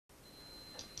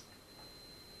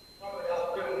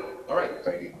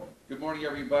Thank you. Good morning,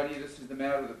 everybody. This is the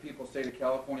matter of the people, State of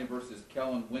California versus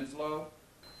Kellen Winslow.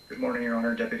 Good morning, Your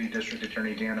Honor. Deputy District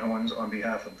Attorney Dan Owens on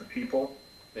behalf of the people.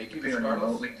 Thank you, Appearing Mr.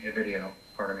 Carlos. remotely via video.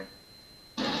 Pardon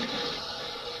me.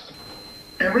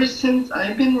 Ever since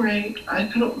I've been raped, I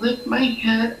couldn't lift my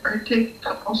head or take a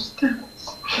couple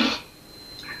steps.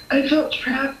 I felt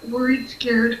trapped, worried,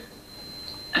 scared.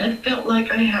 I felt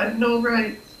like I had no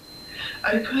rights.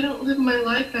 I couldn't live my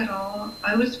life at all.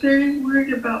 I was very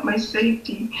worried about my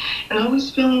safety and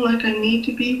always feeling like I need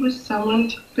to be with someone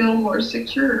to feel more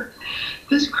secure.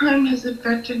 This crime has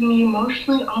affected me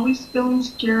emotionally, always feeling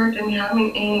scared and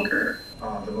having anger.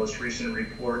 The most recent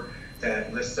report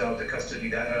that lists out the custody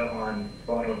data on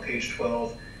bottom of page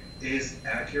 12 is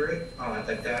accurate.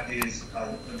 That is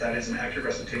an accurate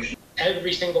recitation.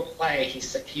 Every single play,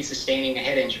 he's sustaining a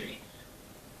head injury,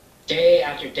 day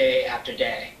after day after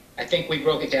day. I think we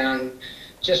broke it down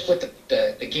just with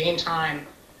the game time,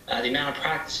 the amount of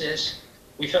practices.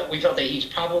 We felt that he's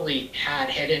probably had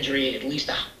head injury at least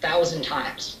 1,000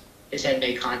 times. His head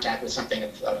made contact with something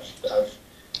of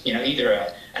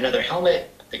either another helmet,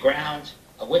 the ground,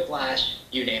 a whiplash,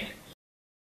 you name it.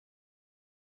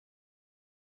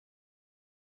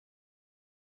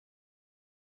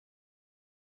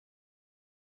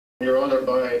 Your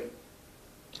Honor,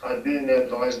 I've been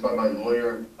advised by my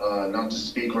lawyer not to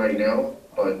speak right now,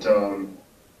 but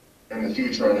in the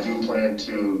future I do plan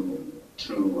to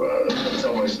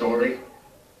tell my story.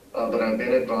 But I've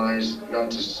been advised not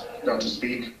to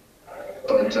speak.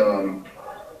 But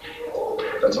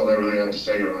that's all I really have to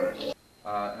say, Your Honor.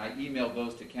 And I emailed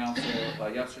those to counsel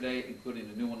yesterday, including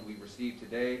the new one we received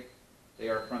today. They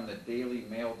are from the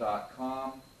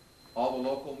dailymail.com. All the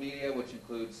local media, which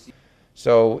includes...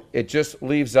 So it just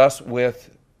leaves us with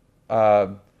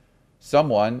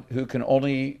someone who can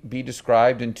only be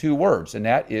described in 2 words, and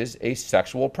that is a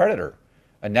sexual predator.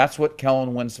 And that's what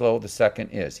Kellen Winslow II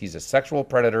is. He's a sexual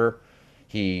predator.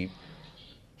 He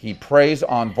preys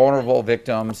on vulnerable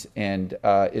victims and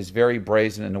is very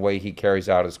brazen in the way he carries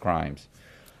out his crimes.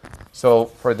 So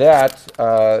for that,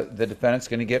 the defendant's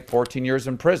going to get 14 years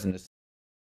in prison.